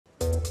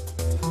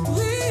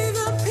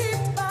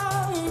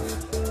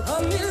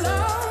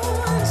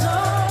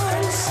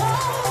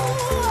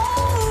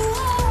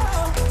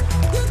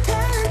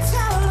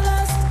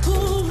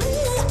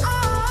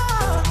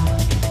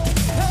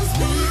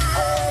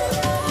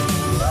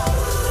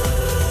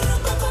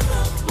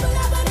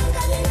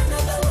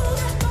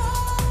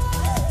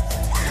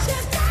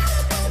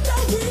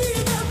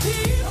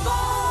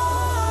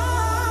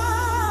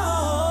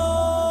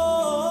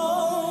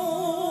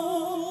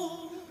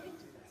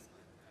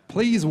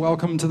Please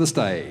welcome to the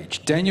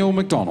stage Daniel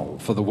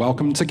McDonald for the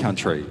Welcome to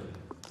Country.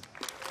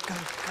 Go,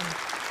 go,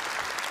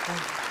 go,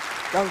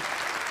 go.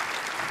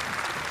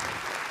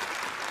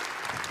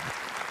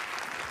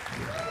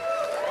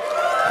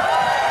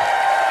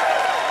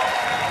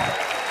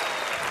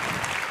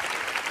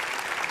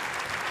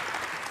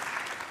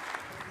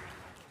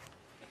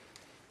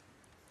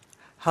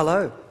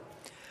 Hello,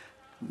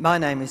 my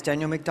name is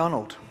Daniel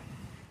McDonald.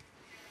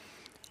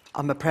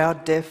 I'm a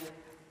proud deaf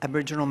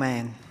Aboriginal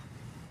man.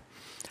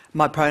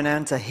 My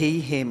pronouns are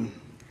he, him.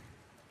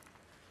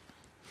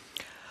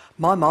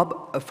 My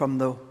mob are from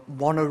the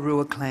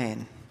Wonnarua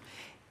clan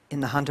in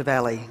the Hunter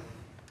Valley.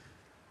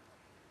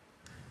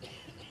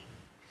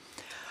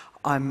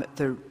 I'm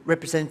the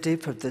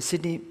representative of the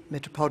Sydney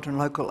Metropolitan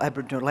Local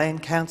Aboriginal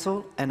Land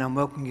Council, and I'm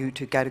welcoming you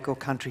to Gadigal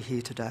country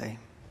here today.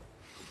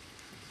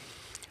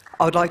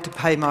 I would like to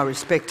pay my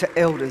respect to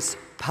elders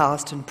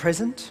past and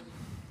present,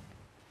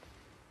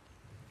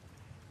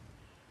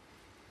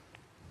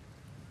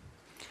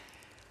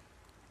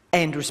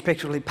 and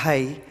respectfully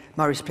pay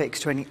my respects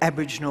to any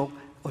Aboriginal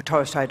or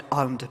Torres Strait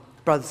Islander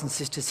brothers and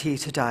sisters here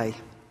today.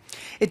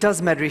 It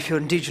doesn't matter if you're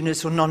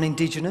Indigenous or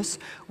non-Indigenous,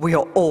 we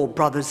are all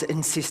brothers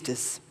and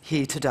sisters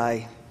here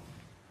today.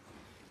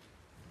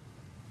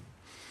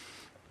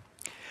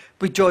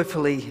 We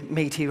joyfully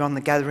meet here on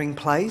the gathering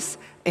place,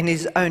 and it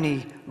is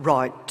only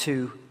right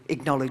to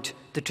acknowledge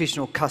the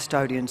traditional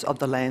custodians of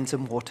the lands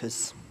and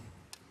waters.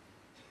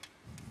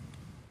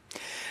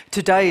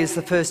 Today is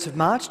the 1st of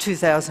March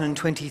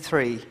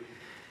 2023.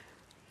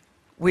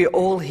 We're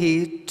all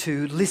here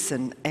to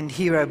listen and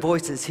hear our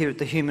voices here at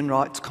the Human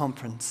Rights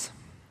Conference.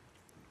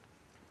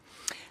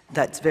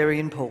 That's very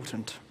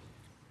important.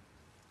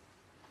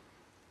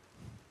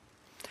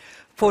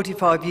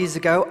 45 years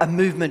ago, a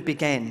movement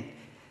began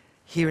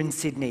here in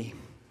Sydney.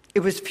 It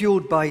was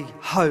fuelled by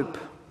hope.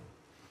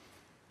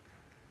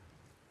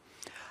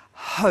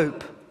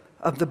 Hope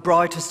of the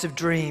brightest of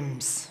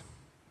dreams.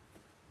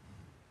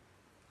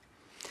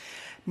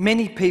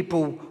 Many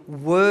people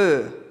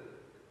were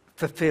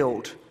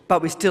fulfilled,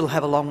 but we still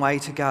have a long way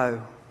to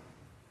go.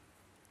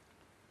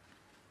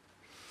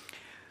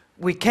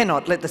 We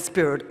cannot let the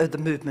spirit of the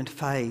movement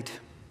fade.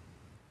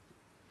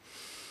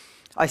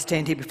 I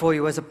stand here before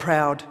you as a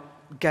proud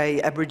gay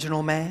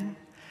Aboriginal man,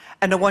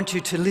 and I want you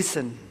to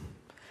listen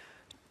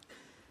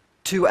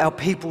to our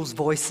people's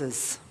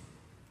voices.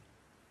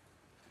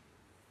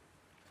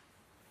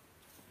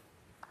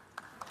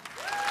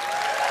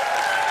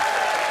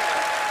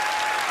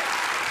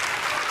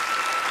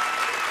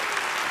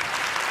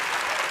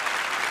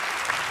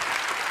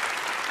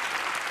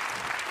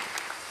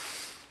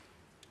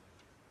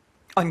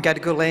 On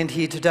Gadigal land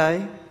here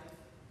today,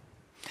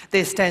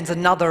 there stands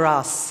another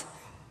us.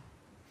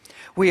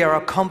 We are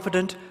a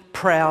confident,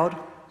 proud,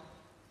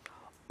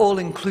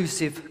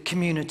 all-inclusive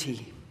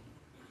community.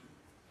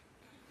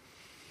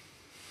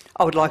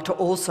 I would like to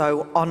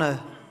also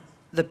honour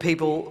the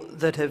people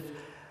that have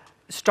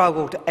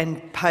struggled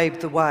and paved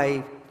the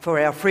way for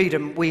our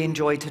freedom we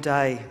enjoy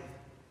today.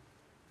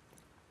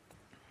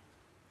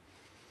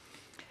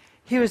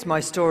 Here is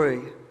my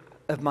story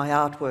of my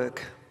artwork.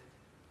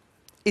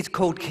 It's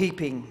called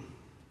Keeping.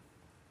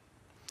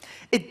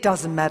 It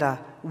doesn't matter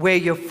where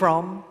you're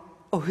from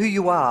or who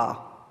you are.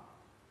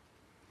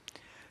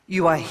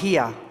 You are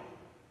here.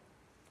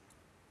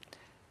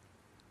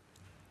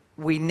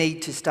 We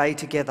need to stay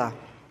together.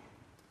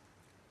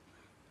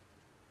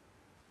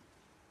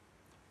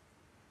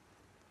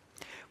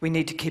 We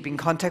need to keep in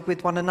contact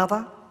with one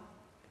another.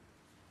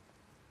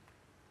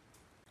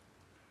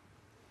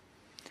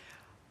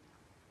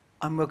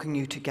 I'm welcoming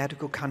you to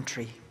Gadigal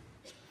country.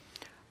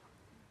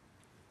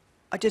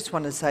 I just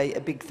want to say a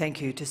big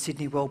thank you to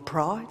Sydney World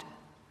Pride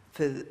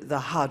for the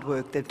hard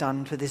work they've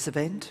done for this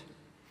event.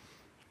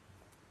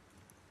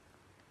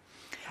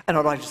 And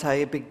I'd like to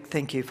say a big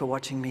thank you for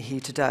watching me here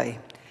today.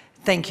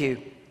 Thank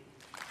you.